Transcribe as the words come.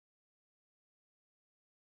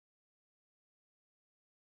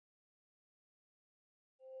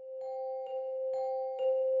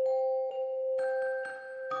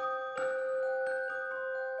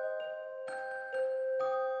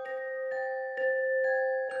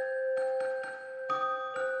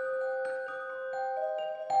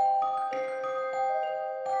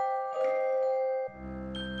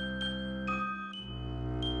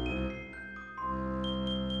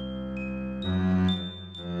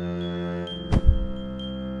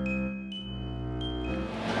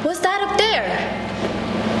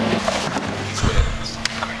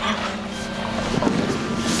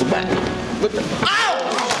that? What the? Ow!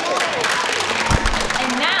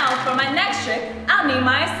 And now for my next trick, I'll need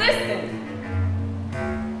my assistant.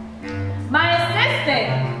 My assistant.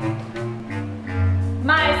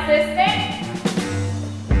 My assistant.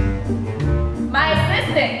 My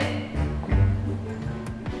assistant.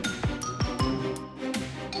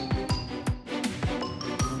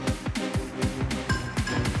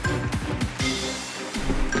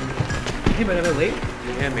 Hey, man, am I late?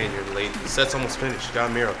 Yeah, man, you're late. The set's almost finished. You got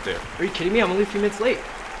a mirror up there. Are you kidding me? I'm only a few minutes late. A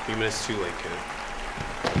few minutes too late, kid.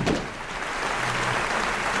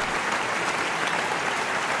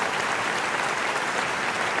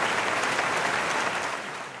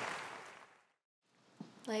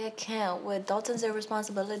 Like, I can't. With Dalton's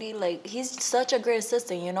irresponsibility, like, he's such a great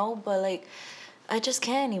assistant, you know? But, like, I just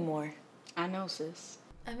can't anymore. I know, sis.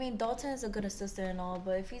 I mean, Dalton is a good assistant and all,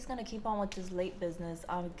 but if he's gonna keep on with this late business,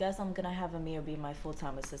 I guess I'm gonna have Amir be my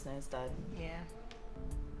full-time assistant instead. Yeah.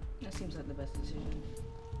 That seems like the best decision.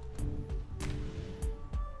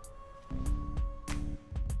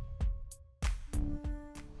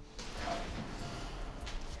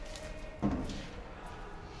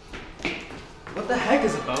 What the heck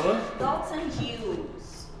is it, Bella? Dalton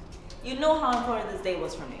Hughes. You know how important this day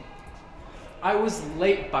was for me. I was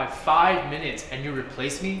late by 5 minutes and you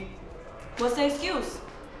replaced me? What's the excuse?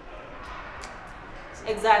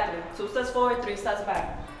 Exactly. 2 steps forward, 3 steps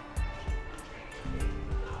back.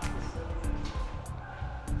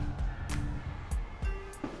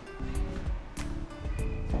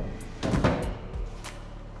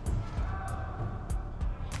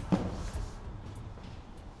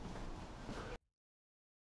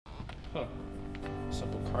 Huh.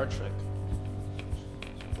 Simple card trick.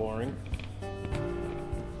 Boring.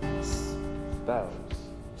 Spells.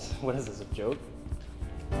 What is this, a joke?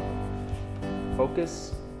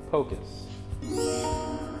 Focus, pocus.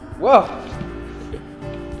 Whoa!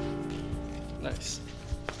 Nice.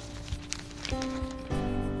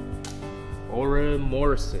 Aura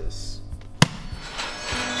Morrisis.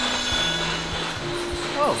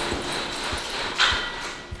 Oh.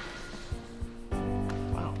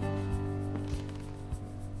 Wow.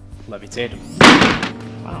 Levitatum.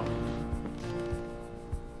 Wow.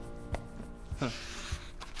 Huh.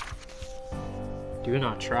 Do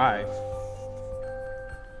not try.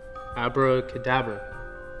 Abracadabra.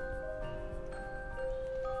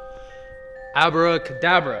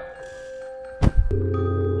 Abracadabra.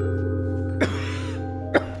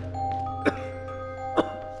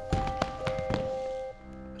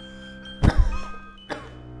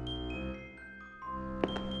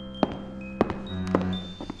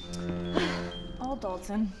 Oh,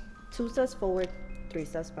 Dalton. 2 steps forward, 3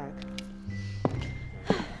 steps back.